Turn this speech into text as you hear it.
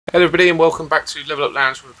Hello everybody and welcome back to Level Up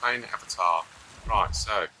Lounge. We're playing Avatar. Right,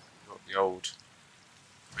 so we've got the old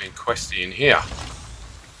main questy in here.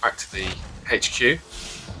 Back to the HQ.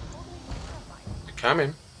 We're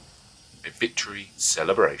coming. A victory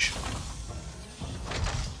celebration.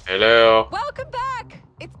 Hello. Welcome back!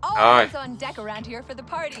 It's all Hi. hands on deck around here for the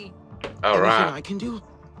party. Alright. Anything I can do?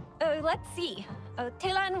 Let's see.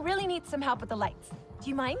 Taylan really needs some help with the lights. Do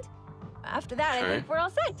you mind? After that, I Okay. think we're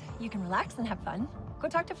all set. You can relax and have fun. Go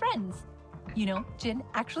talk to friends. You know, Jin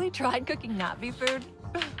actually tried cooking Navi food.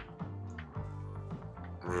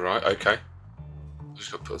 Right, okay.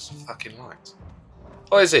 Just got to put some fucking lights.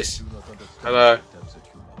 What is this? Hello.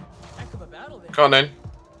 Heck of a battle there. Come on then.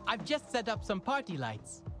 I've just set up some party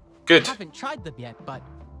lights. Good. Haven't tried them yet, but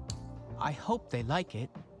I hope they like it.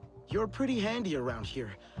 You're pretty handy around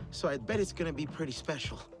here, so I bet it's gonna be pretty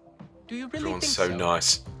special. Do you really Everyone's think so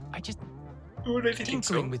nice. I just Oh, really think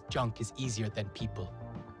so? tinkering with junk is easier than people.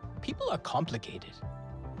 People are complicated.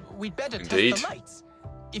 We'd better Indeed. test the lights.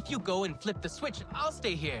 If you go and flip the switch, I'll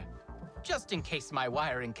stay here, just in case my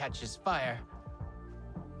wiring catches fire.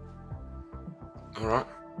 Alright.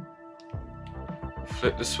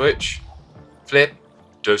 Flip the switch. Flip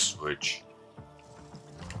the switch.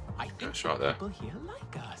 I think That's the right there. people here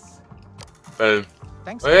like us. Boom.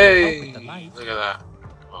 Thanks for your help with Hey! the lights. Look at that.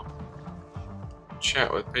 Well,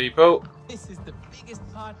 chat with people. This is the biggest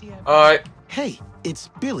party I've Alright. Hey, it's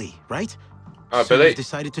Billy, right? Alright, So Billy. you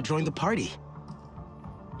decided to join the party.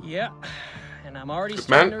 Yeah, and I'm already Good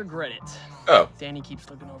starting man. to regret it. Oh. Danny keeps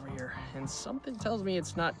looking over here, and something tells me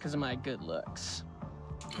it's not because of my good looks.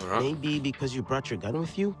 Alright. Maybe because you brought your gun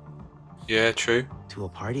with you Yeah, true. to a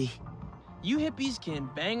party. You hippies can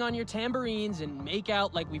bang on your tambourines and make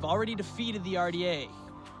out like we've already defeated the RDA,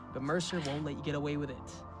 but Mercer won't let you get away with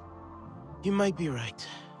it. You might be right.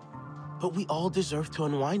 But we all deserve to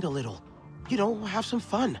unwind a little. You know, have some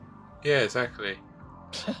fun. Yeah, exactly.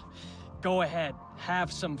 Go ahead,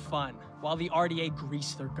 have some fun, while the RDA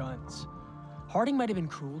grease their guns. Harding might have been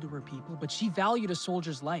cruel to her people, but she valued a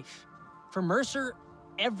soldier's life. For Mercer,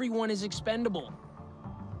 everyone is expendable.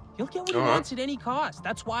 He'll get what he Alright. wants at any cost.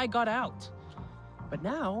 That's why I got out. But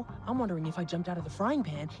now, I'm wondering if I jumped out of the frying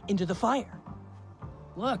pan into the fire.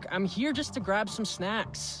 Look, I'm here just to grab some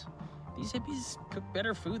snacks. These hippies cook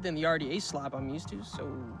better food than the RDA slop I'm used to,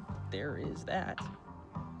 so there is that.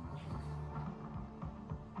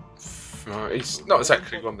 Right, he's not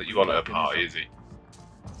exactly one that you want at a party, is he?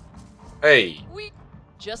 Hey.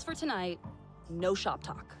 Just for tonight, no shop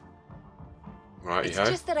talk. Right, It's you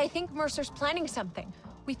just that I think Mercer's planning something.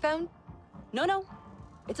 We found... No,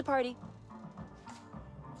 it's a party.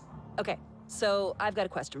 Okay, so I've got a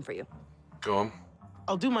question for you. Go on.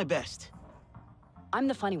 I'll do my best. I'm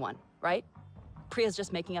the funny one, right? Priya's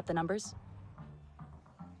just making up the numbers.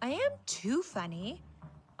 I am too funny.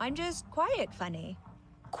 I'm just quiet funny.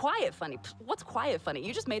 Quiet funny? Pfft, what's quiet funny?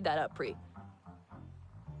 You just made that up, Pri.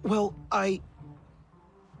 Well,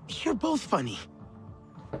 You're both funny.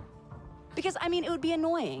 Because, I mean, it would be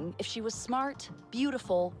annoying if she was smart,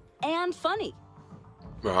 beautiful, and funny.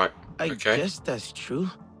 Right. I Okay. guess that's true.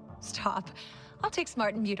 Stop. I'll take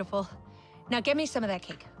smart and beautiful. Now get me some of that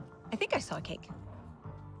cake. I think I saw a cake.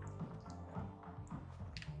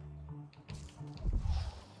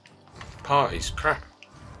 Party's crap.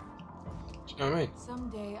 Do you know what I mean?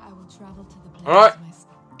 Someday I will travel to the place All right.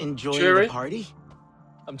 Enjoying Cheery. the party?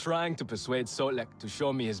 I'm trying to persuade Solek to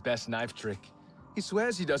show me his best knife trick. He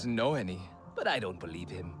swears he doesn't know any, but I don't believe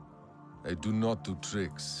him. I do not do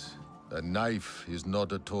tricks. A knife is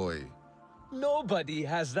not a toy. Nobody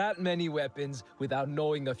has that many weapons without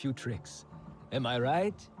knowing a few tricks. Am I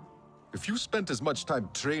right? If you spent as much time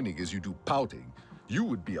training as you do pouting, you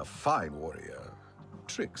would be a fine warrior.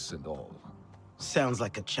 Tricks and all. Sounds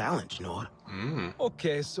like a challenge, Noah. Mm.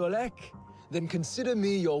 Okay, Solek. Then consider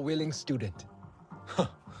me your willing student.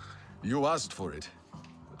 You asked for it.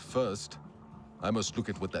 But first, I must look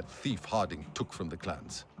at what that thief Harding took from the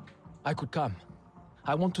clans. I could come.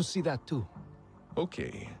 I want to see that too.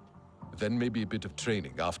 Okay. Then maybe a bit of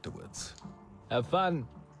training afterwards. Have fun.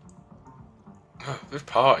 This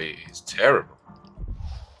party is terrible.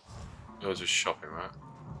 You're just shopping, right?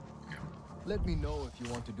 Let me know if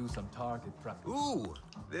you want to do some target practice. Ooh,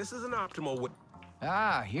 this is an optimal way.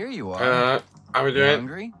 Ah, here you are. How we You doing?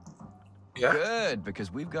 hungry? Yeah. Good,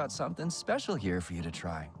 because we've got something special here for you to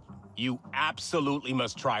try. You absolutely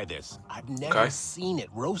must try this. I've never Okay. seen it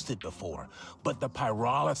roasted before, but the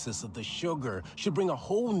pyrolysis of the sugar should bring a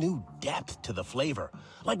whole new depth to the flavor,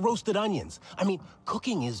 like roasted onions. I mean,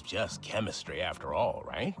 cooking is just chemistry after all,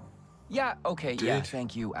 right? Yeah, okay, yeah, Dude.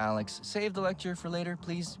 thank you, Alex. Save the lecture for later,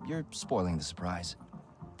 please. You're spoiling the surprise.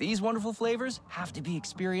 these wonderful flavors have to be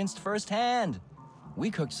experienced firsthand. We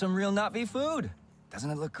cooked some real Na'vi food. Doesn't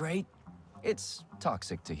it look great? It's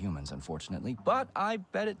toxic to humans, unfortunately, but I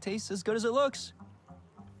bet it tastes as good as it looks.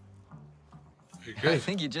 I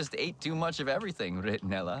think you just ate too much of everything,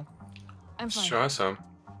 Ritnella. I'm Let's fine. try some.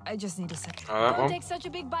 I just need a second. Try that Don't one. take such a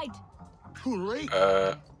big bite. Too late.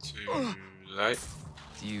 Too late.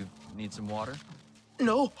 Do you need some water?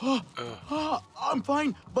 No. I'm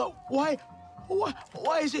fine. But why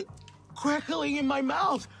is it crackling in my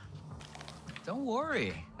mouth? Don't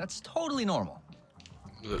worry. That's totally normal.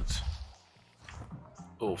 Looked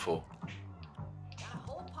awful. Got a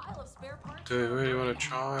whole pile of spare parts. Do we really want to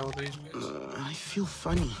try all these bits? I feel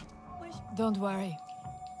funny. Don't worry.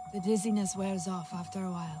 The dizziness wears off after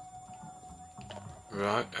a while.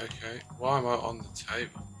 Right, okay. Why am I on the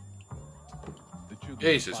table?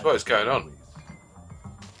 Jesus, what is going on?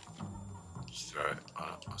 Just throw it.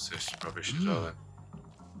 What's this rubbish as well then?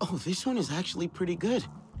 Oh, this one is actually pretty good.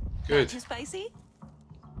 Good. Too spicy?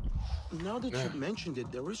 Now that you mentioned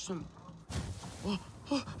it, there is some...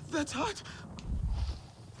 Oh, that's hot!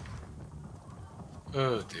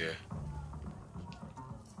 Oh dear.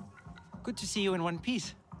 Good to see you in one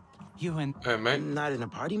piece. You and... Hey, mate. Not in a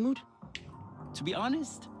party mood? To be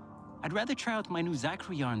honest, I'd rather try out my new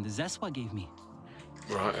Zachary yarn the Zeswa gave me.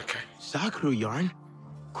 Right, okay. Sakura yarn?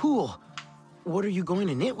 Cool. What are you going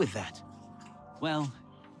to knit with that? Well,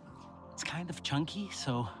 it's kind of chunky,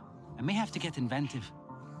 so I may have to get inventive.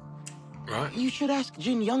 Right. You should ask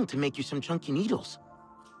Jin Young to make you some chunky needles.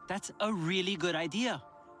 That's a really good idea.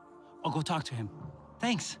 I'll go talk to him.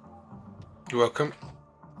 Thanks. You're welcome.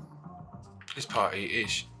 This party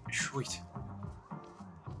is sweet.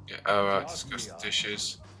 Yeah, alright, discuss the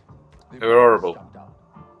dishes. They were horrible.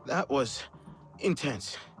 That was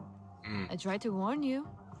intense. I tried to warn you.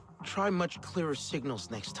 Try much clearer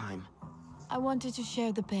signals next time. I wanted to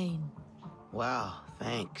share the pain. Wow,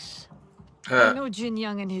 thanks. I know Jin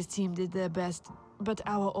Young and his team did their best, but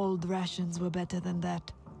our old rations were better than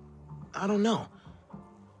that. I don't know.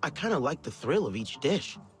 I kind of like the thrill of each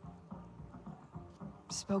dish.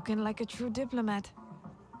 Spoken like a true diplomat.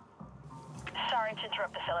 Sorry to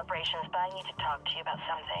interrupt the celebrations, but I need to talk to you about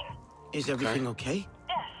something. Is everything okay?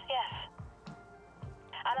 Yes.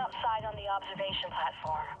 I'm outside on the observation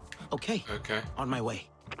platform. Okay. Okay. On my way.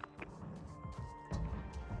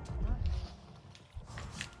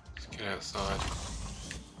 Let's get outside.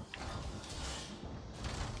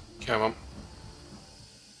 Come on.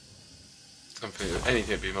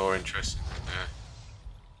 Anything would be more interesting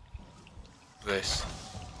than this.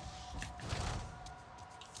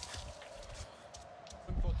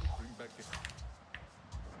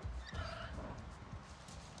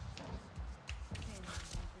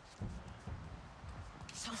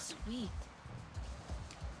 So sweet.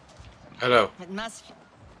 Hello. It must.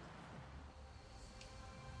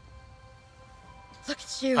 Look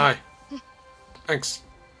at you. Hi. Thanks.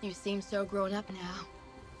 You seem so grown up now.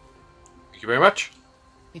 Thank you very much.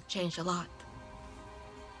 We've changed a lot.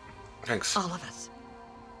 Thanks. All of us.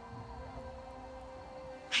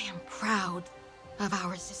 I am proud of our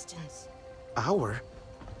resistance. Our?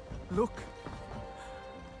 Look.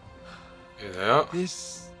 Here they are.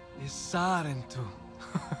 This is Sarentu.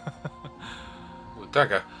 Oh,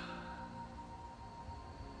 dagger.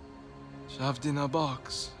 Shoved in a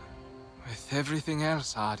box. With everything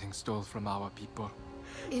else Harding stole from our people.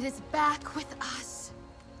 It is back with us.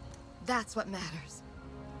 That's what matters.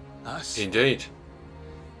 Us? Indeed.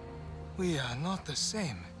 We are not the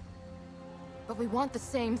same. But we want the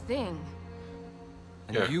same thing.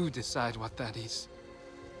 And you decide what that is.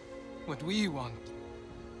 What we want.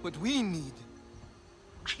 What we need.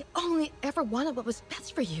 I only ever wanted what was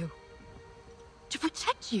best for you. To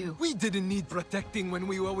protect you. We didn't need protecting when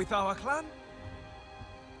we were with our clan.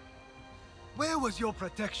 Where was your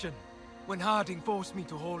protection when Harding forced me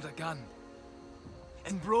to hold a gun?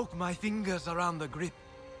 And broke my fingers around the grip?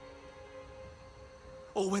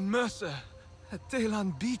 Or when Mercer had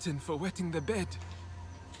Talon beaten for wetting the bed?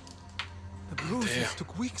 The bruises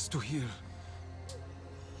took weeks to heal.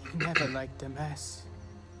 Never liked a mess.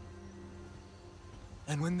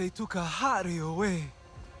 And when they took Ahari away,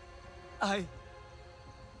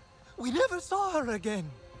 we never saw her again.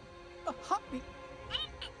 Ahari.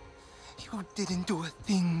 You didn't do a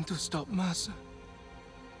thing to stop Mercer.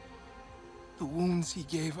 The wounds he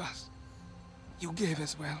gave us, you gave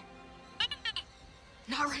as well.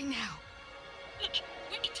 Not right now. Wait.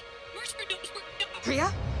 Mercer knows we're...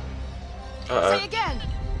 Priya? Say again!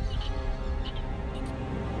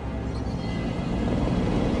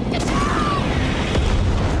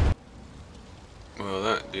 Well,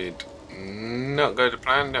 that did not go to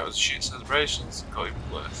plan. That was shit celebrations. Got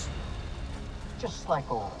even worse. Just like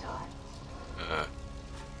old times.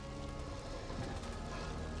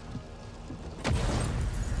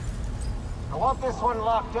 I want this one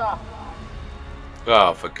locked up.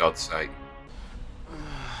 Oh, for God's sake.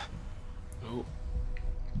 Oh.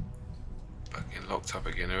 Fucking locked up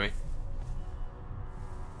again, are we?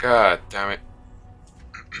 God damn it.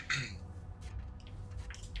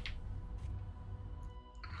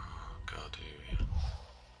 Oh, God, here we are.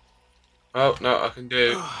 Oh, no, I can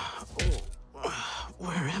do.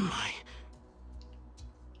 Where am I?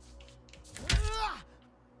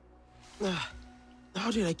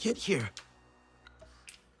 How did I get here?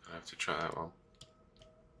 I have to try that one.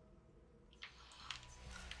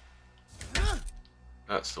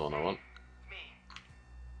 That's the one I want. Me.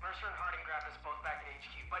 Mercer and Harding grabbed us both back at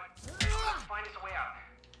HQ, but let's find us a way out.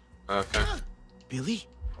 Okay. Billy?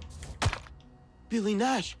 Billy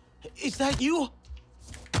Nash, is that you?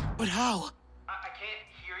 But how? I can't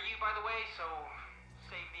hear you, by the way, so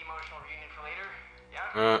save the emotional reunion for later.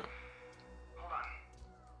 Yeah? Alright. Hold on.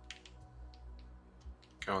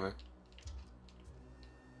 Go on then.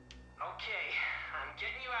 Okay, I'm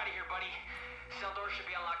getting you out of here, buddy. Cell door should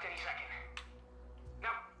be unlocked any second. Now,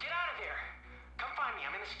 get out of here. Come find me.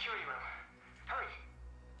 I'm in the security room. Hurry.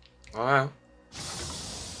 Wow.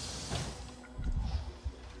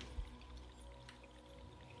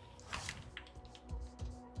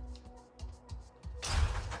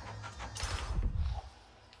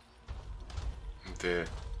 Dear.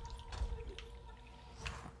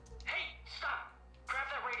 Hey, stop. Grab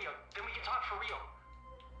that radio, then we can talk for real.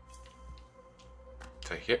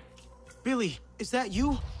 Take it. Billy, is that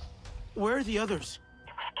you? Where are the others?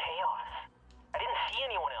 It was chaos. I didn't see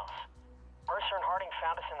anyone else. Mercer and Harding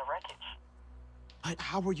found us in the wreckage. But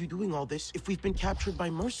how are you doing all this if we've been captured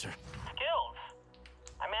by Mercer? Skills.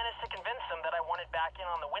 I managed to convince them that I wanted back in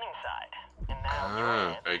on the winning side. And now here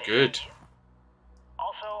I am. Very good.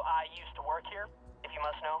 Also, I used to work here, if you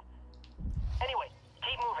must know. Anyway,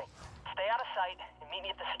 keep moving. Stay out of sight and meet me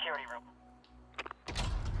at the security room.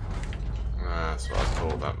 That's what I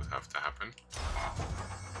thought that would have to happen.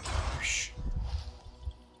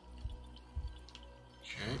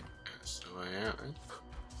 Okay, that's the way out then.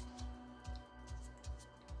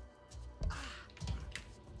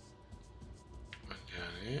 One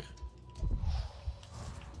down here.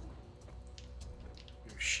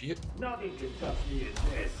 Oh shit. Nothing can touch me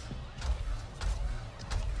as this.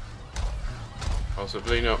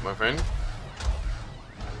 Possibly not, my friend.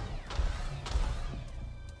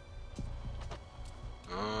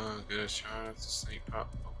 Oh, goodness, trying to have to sneak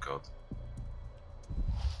up. Oh god.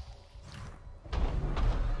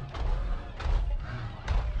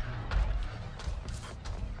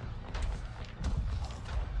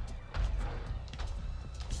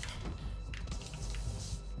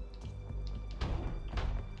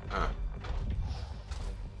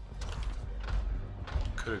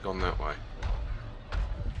 Could have gone that way.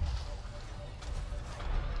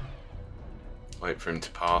 Wait for him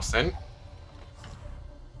to pass then.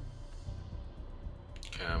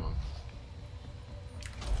 Come on.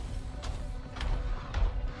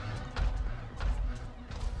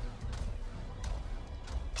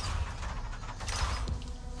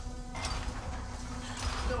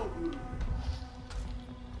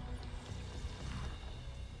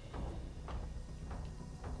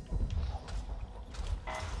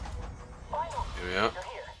 Here we are. You're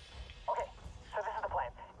here. Okay, so this is the plan.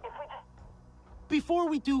 If we just... Before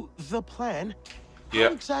we do the plan, Yeah.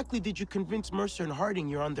 how exactly did you convince Mercer and Harding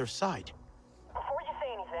you're on their side? Before you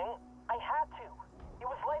say anything, I had to. It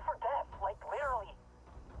was life or death, like literally.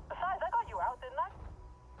 Besides, I got you out, didn't I?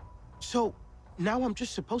 So, now I'm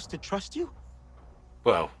just supposed to trust you?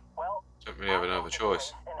 Well, Well, don't really have another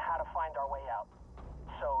choice. and how to find our way out.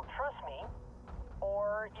 So trust me,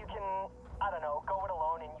 or you can, I don't know, go it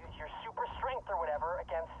alone and use your super strength or whatever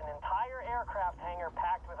against an entire aircraft hangar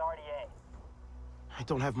packed with RDA. I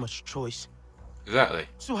don't have much choice. Exactly.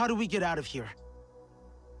 So how do we get out of here?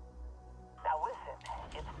 Now listen,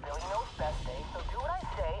 it's Billy Knows Best Day, so do what I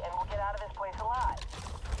say and we'll get out of this place alive.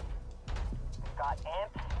 We've got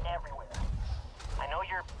ants everywhere. I know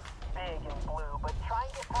you're big and blue, but try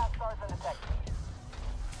and get past stars undetected.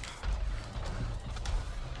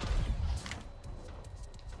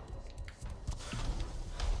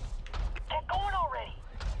 Get going already!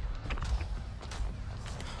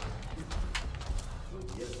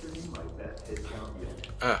 Yesterday, my best hit count yet.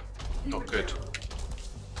 Ah, not good.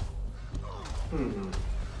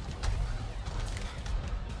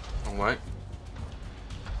 Wrong way.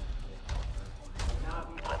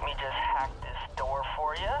 Let me just hack this door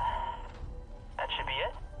for you. That should be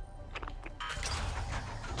it.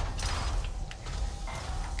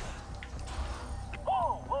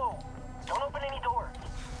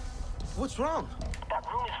 What's wrong? That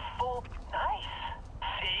room is full. Nice.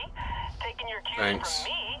 See? Taking your cues Thanks.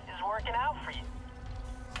 from me is working out for you.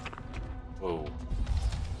 Whoa.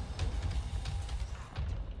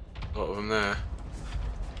 A lot of them there.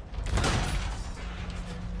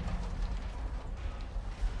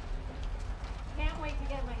 Can't wait to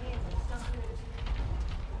get my hands on something.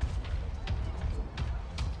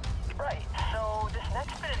 Right, so this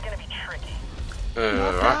next bit is gonna be tricky.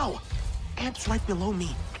 Not Right. now. Amp's right below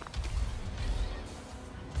me.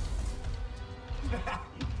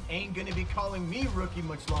 Ain't gonna be calling me rookie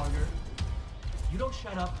much longer. You don't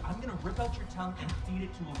shut up, I'm gonna rip out your tongue and feed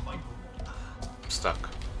it to a viper. I'm stuck.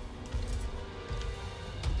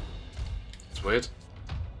 It's weird.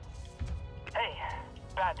 Hey,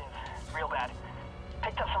 bad news. Real bad.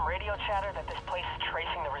 Picked up some radio chatter that this place is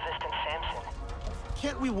tracing the resistant Samson.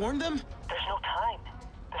 Can't we warn them? There's no time.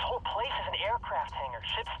 This whole place is an aircraft hangar.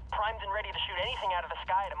 Ships primed and ready to shoot anything out of the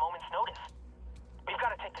sky at a moment's notice. We've got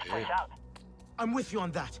to take this place out. I'm with you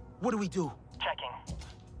on that. What do we do? Checking.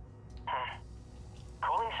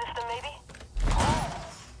 Cooling system, maybe? Oh,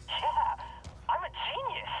 yeah. I'm a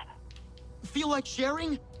genius. Feel like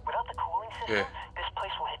sharing? Without the cooling system, this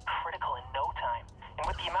place will hit critical in no time. And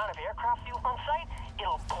with the amount of aircraft fuel on site,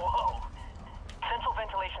 it'll blow. Central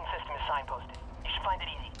ventilation system is signposted. You should find it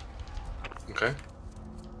easy. Okay.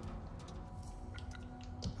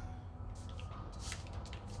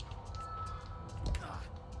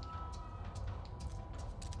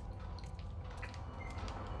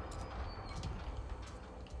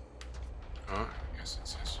 Alright, I guess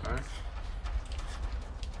it's this way.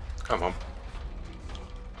 Come on.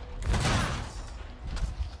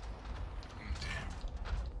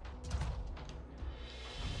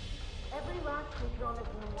 Every last control is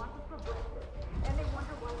going to want us for breakfast, and they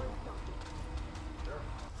wonder why we're stopping.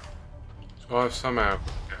 So I've somehow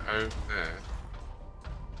get over there.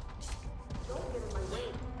 Don't get in my way.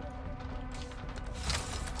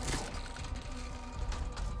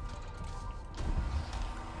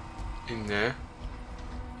 In there.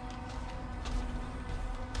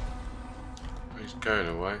 He's going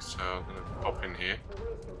away, so I'm gonna pop in here.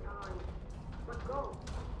 Let's go.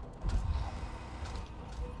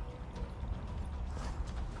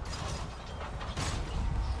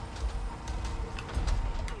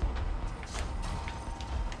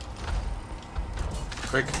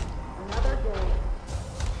 Quick. Another day.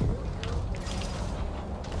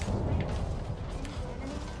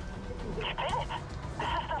 You did it! The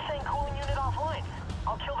system's saying cooling unit offline.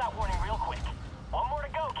 I'll kill that warning real quick. One more to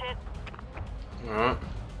go, kid. Alright.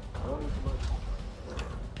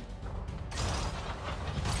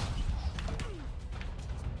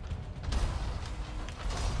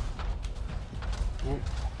 Ooh,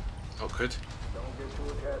 not good. Don't get too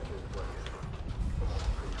attached to this place.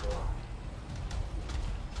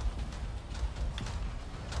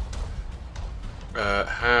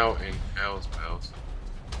 How in hell's bells?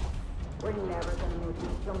 We're never gonna move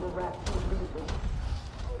these jumble rats too easily.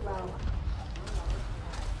 Well.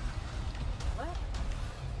 What?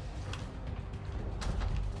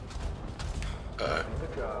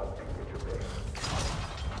 Good job. Get your pay.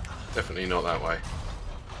 Definitely not that way.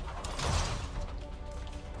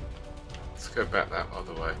 Let's go back that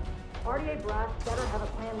other way. RDA Blast better have a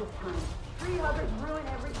plan this time. Tree huggers ruin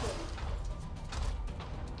everything.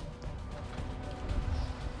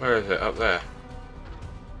 Where is it? Up there.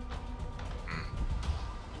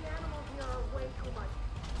 The animals here are way too much.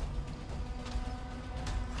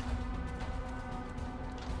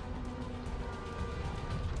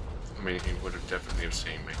 I mean, he would have definitely have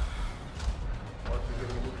seen me. Once we get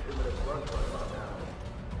a new shipment of front run now.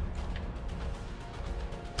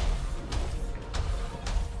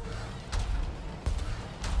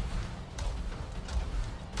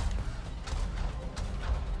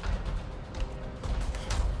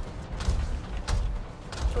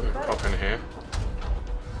 Pop in here.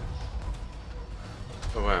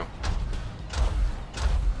 Oh wow.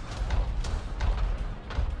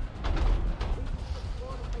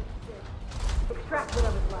 Extract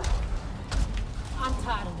whatever's left. I'm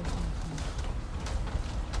tired of this.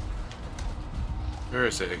 Where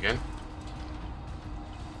is it again?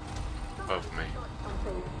 Above me.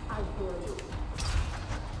 Something I dare you.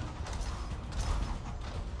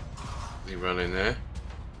 You run in there.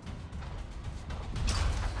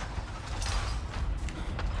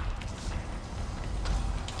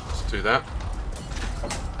 Let's do that.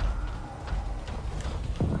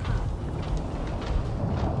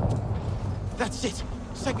 That's it.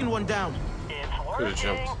 Second one down. Could have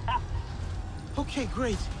jumped. Okay,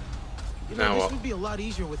 great. You Now know, this what? would be a lot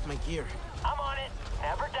easier with my gear. I'm on it.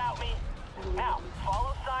 Never doubt me. Now,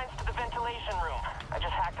 follow signs to the ventilation room. I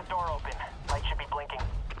just hacked the door open.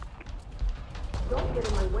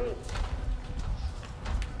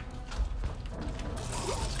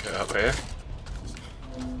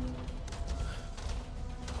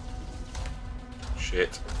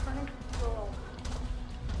 Shit.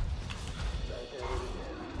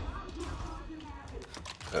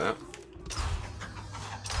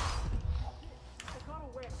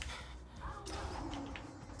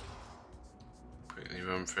 Quickly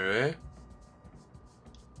run through here.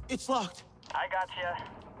 It's locked. I got you.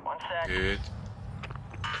 1 sec. Good.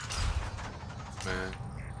 Man.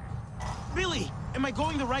 Billy, am I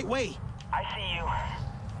going the right way? I see you.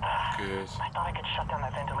 Good. I thought I could shut down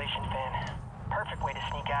that ventilation fan. Perfect way to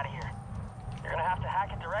sneak out of here. You're gonna have to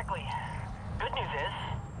hack it directly. Good news is,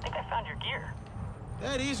 I think I found your gear.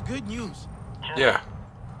 That is good news. Yeah.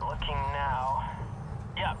 Looking now.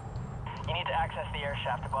 Yep. You need to access the air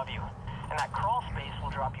shaft above you, and that crawl space will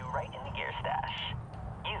drop you right in the gear stash.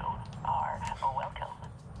 You are welcome.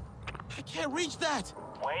 I can't reach that.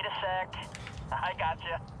 Wait a sec. I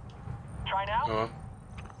gotcha. Try now? Go on.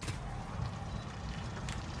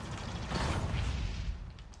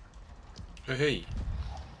 Hey.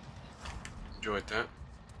 Enjoyed that.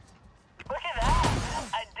 Look at that!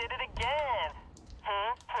 I did it again!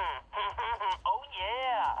 Oh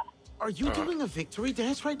yeah! Are you doing a victory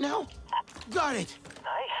dance right now? Got it!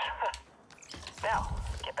 Nice. Now,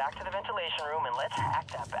 get back to the ventilation room and let's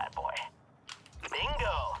hack that bad boy.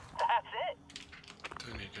 Bingo! That's it!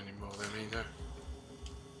 Don't need any more of them either.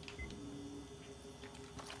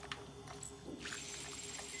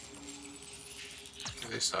 Get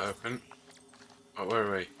this open. Oh, where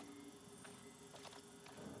are we?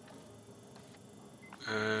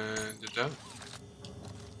 And they're done.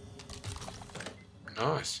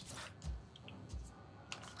 Nice.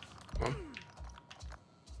 Come on.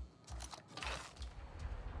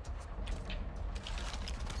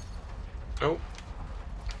 Oh.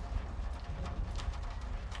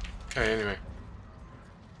 Okay, anyway.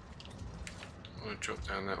 I want to drop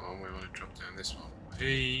down that one. We want to drop down this one.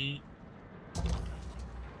 Hey.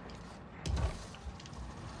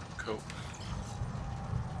 Cool.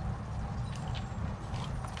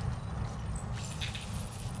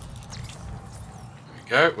 There we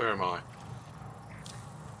go. Where am I?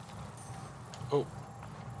 Oh.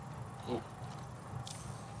 Oh.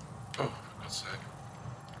 Oh, for God's sake.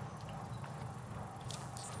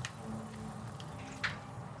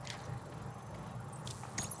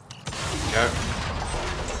 There we go.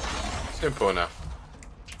 Simple enough.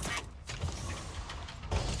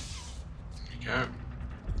 There we go.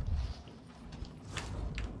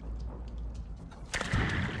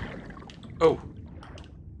 Oh.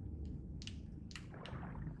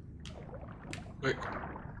 Quick.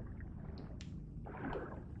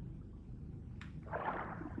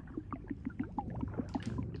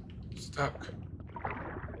 Stuck.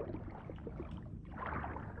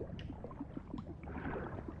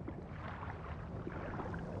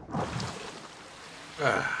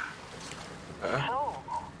 So,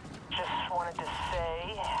 just wanted to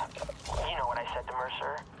say, you know what I said to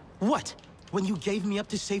Mercer? What? When you gave me up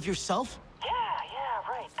to save yourself? Yeah,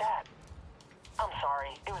 right, that. I'm sorry,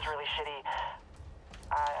 it was really shitty.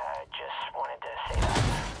 I just wanted to say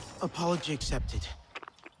that. Apology accepted.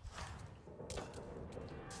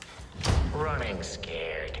 Running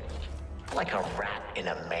scared. Like a rat in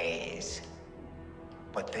a maze.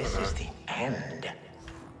 But this is the end.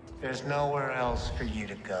 There's nowhere else for you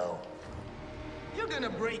to go. You're gonna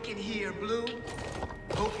break it here, Blue.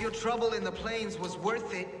 Hope your trouble in the plains was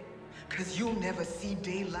worth it, 'cause you'll never see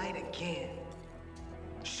daylight again.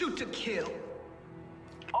 Shoot to kill.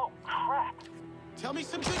 Oh, crap. Tell me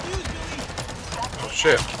some good news, Billy. Oh,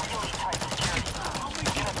 shit. Really tight security.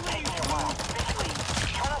 It's gonna take me a while. Basically,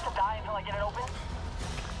 try not to die until I get it open.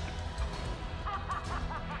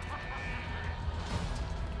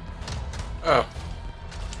 Oh.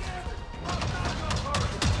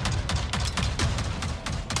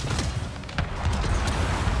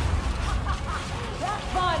 That's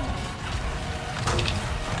fun!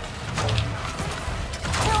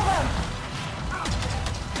 Kill them!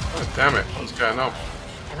 Oh, damn it. What's going on?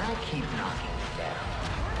 Can I keep knocking you down?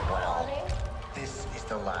 Well, this is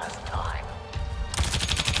the last time.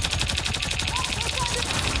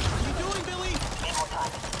 What are you doing, Billy? Need more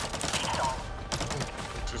time. Keep going.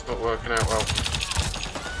 It's just not working out well.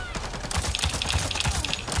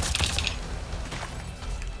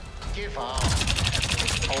 Give up.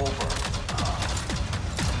 It's over.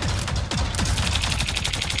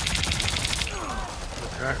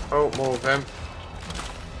 Okay. Oh, more of them.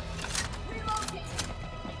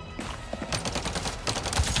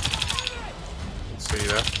 See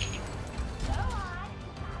that?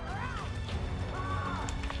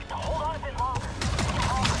 Hold on a bit longer.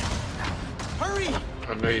 Hurry! I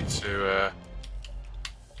need to,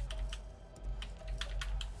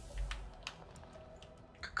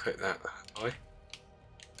 click that. Oi.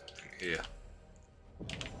 here.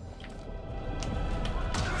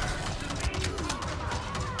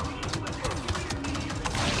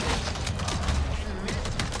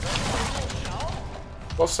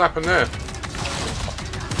 What's happened there?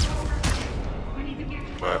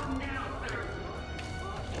 But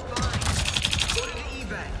Go to the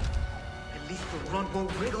evac. At least the runt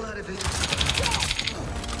won't wriggle out of it.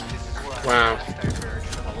 wow.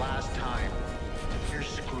 For the last time, you're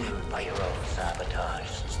screwed by your own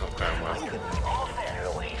sabotage. It's not going well. I couldn't think of a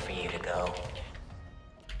better way for you to go.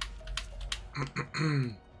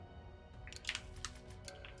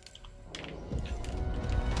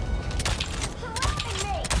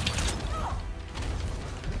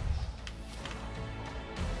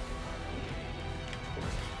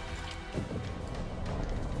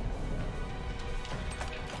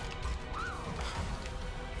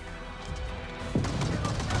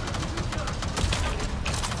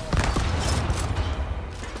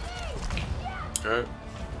 Go.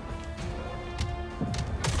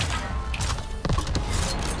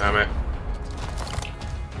 Damn it.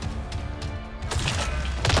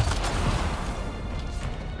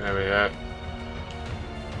 There we go.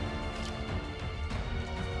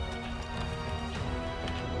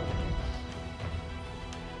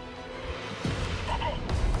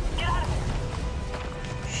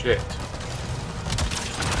 Shit.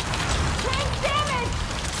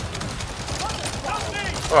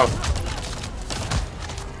 Oh.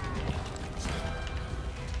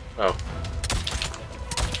 Oh.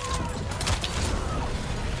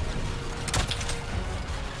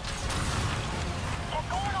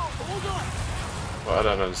 Well, I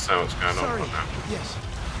don't understand what's going on right now. Yes.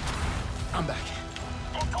 I'm back.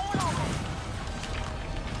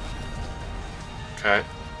 Okay.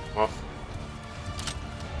 Off.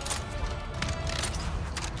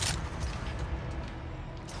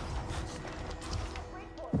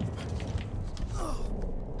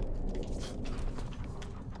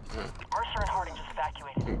 Mercer and Harding just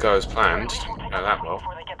evacuated. Didn't go as planned. Didn't go that well.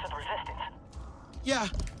 Before they get to the resistance. Yeah,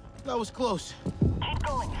 that was close. Keep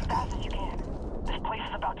going as fast as you can. This place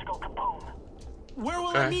is about to go kaboom. Where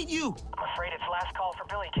will I meet you? I'm afraid it's last call for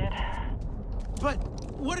Billy, kid. But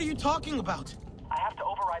what are you talking about? I have to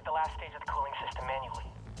override the last stage of the cooling system manually.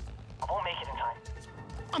 I won't make it in time.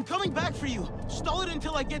 I'm coming back for you. Stall it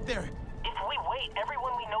until I get there. If we wait,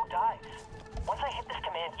 everyone we know dies. Once I hit this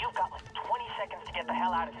command, you've got like 20 seconds to get the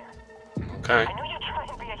hell out of here. Okay. I know you try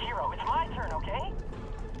and be a hero. It's my turn, okay?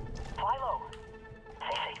 Fly low.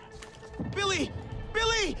 Stay safe. Billy!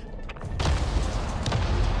 Billy!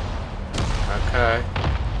 Okay.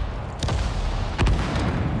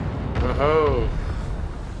 Oh.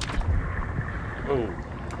 Oh.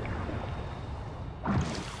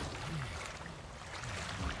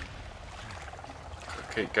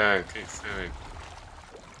 Keep going, keep doing.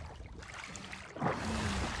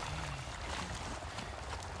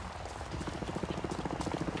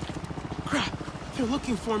 Crap! They're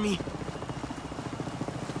looking for me.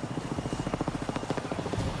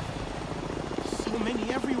 So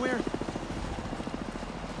many everywhere.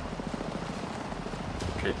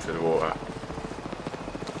 Keep to the water.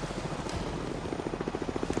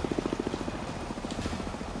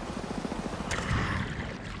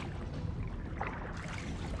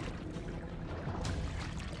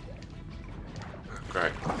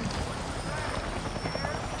 Great.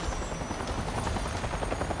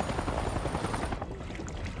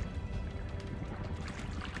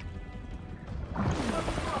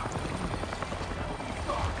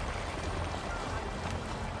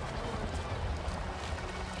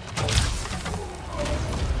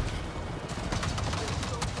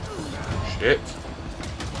 Shit.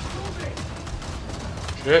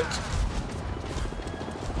 Shit.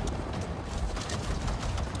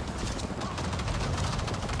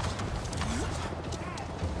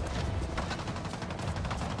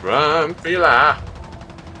 Run, Fila!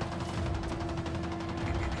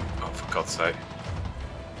 Oh, for God's sake.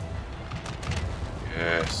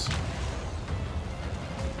 Yes.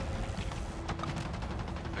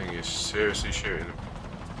 Thing is seriously shooting him.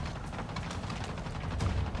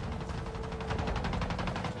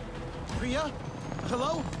 Priya?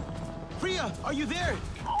 Hello? Priya, are you there?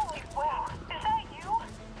 Holy wow. Is that you?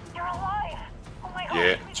 You're alive. Oh my god.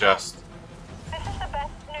 Yeah, just. This is the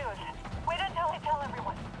best news. Wait until I tell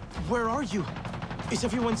everyone. Where are you? Is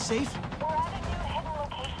everyone safe? We're at a new hidden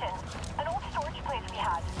location. An old storage place we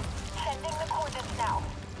had. Sending the coordinates now.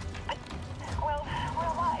 But, well, we're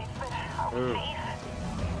alive, but are we safe?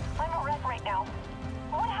 I'm a wreck right now.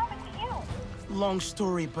 What happened to you? Long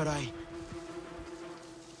story, but I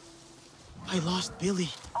lost Billy.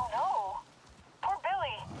 Oh no. Poor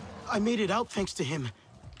Billy. I made it out thanks to him.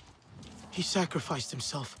 He sacrificed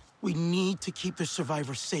himself. We need to keep the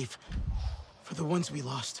survivors safe. For the ones we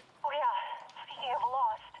lost. Oh yeah, speaking of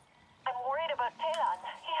lost, I'm worried about Talon.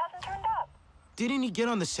 He hasn't turned up. Didn't he get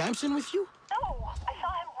on the Samson with you? No, I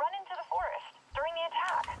saw him run into the forest during the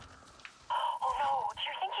attack. Oh no, do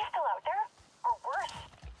you think he's still out there? Or worse?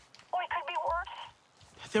 Oh, it could be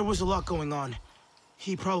worse. There was a lot going on.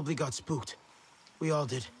 He probably got spooked. We all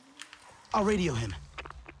did. I'll radio him.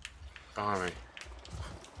 Alright.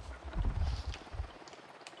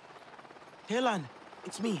 Talon,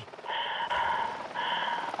 it's me.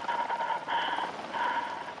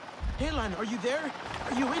 Talon, are you there?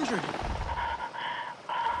 Are you injured?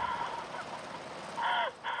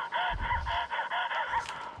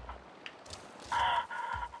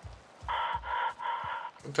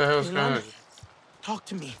 What the hell's going on? Talk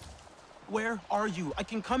to me. Where are you? I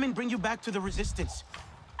can come and bring you back to the Resistance.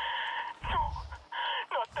 No,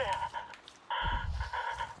 not there.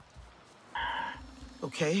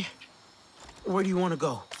 Okay. Where do you want to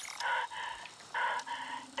go?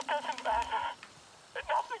 It doesn't matter.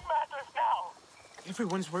 Nothing matters now.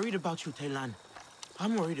 Everyone's worried about you, Talon.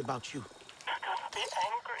 I'm worried about you. Don't be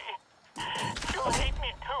angry. You'll hate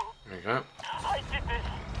me too. There you go. I did this,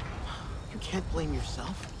 You can't blame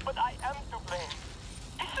yourself. but I am to blame.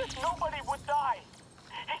 He said nobody would die.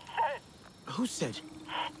 He said. Who said?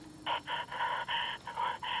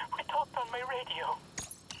 We talked on my radio.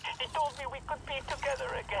 He told me we could be together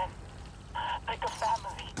again. Like a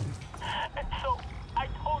family. And so, I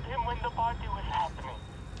told him when the party was happening.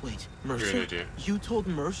 Wait, You're an Mercer? idiot. You told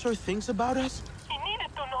Mercer things about us? He needed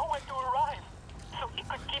to know when to arrive, so he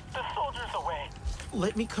could keep the soldiers away.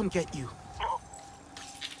 Let me come get you. No.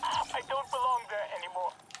 I don't belong there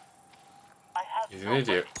anymore. I have He's an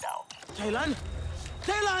idiot. now. Talon!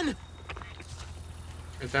 Talon!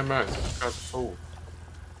 You're damn right. This guy's a fool.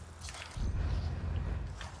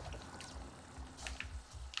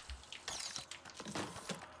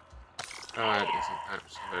 That is an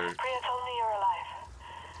absolute. Priya told me you're alive.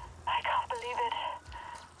 I can't believe it.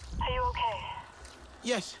 Are you okay?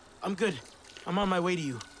 Yes, I'm good. I'm on my way to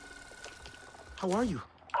you. How are you?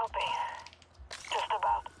 Coping. Just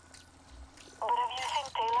about. But have you seen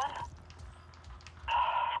Talon?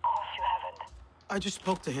 Of course you haven't. I just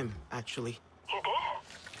spoke to him, actually. You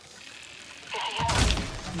did? Is he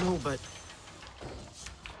happy? No, but...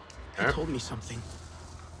 He told me something.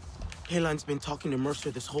 Talon's been talking to Mercer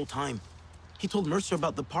this whole time. He told Mercer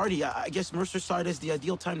about the party. I guess Mercer saw it as the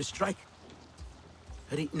ideal time to strike.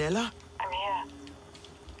 Nella? I'm here.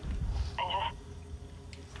 And just...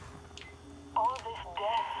 all this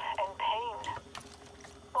death and pain.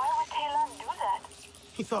 Why would Talon do that?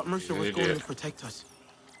 He thought Mercer was going to protect us.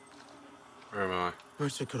 Where am I?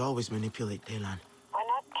 Mercer could always manipulate Talon. We're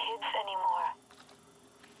not kids anymore.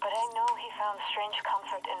 But I know he found strange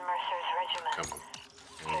comfort in Mercer's regiment. Come on.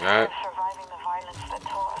 There you go. Surviving the violence that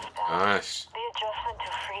tore us down. Nice. The adjustment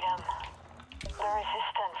to freedom. The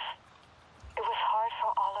resistance. It was hard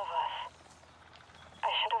for all of us.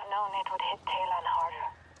 I should have known it would hit Talon harder.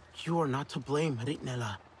 You are not to blame,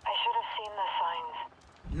 Nella. I should have seen the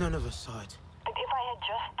signs. None of us saw it. But if I had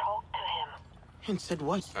just talked to him. And said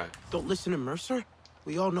what? Don't listen to Mercer?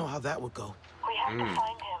 We all know how that would go. We have to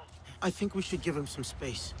find him. I think we should give him some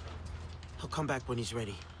space. He'll come back when he's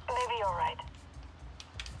ready. Maybe you're right.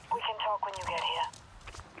 We can talk when you get here.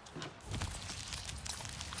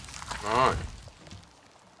 Alright.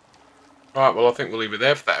 Right, well I think we'll leave it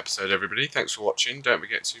there for that episode, everybody. Thanks for watching. Don't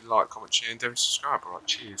forget to like, comment, share, and subscribe. Alright,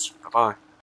 cheers. Bye-bye.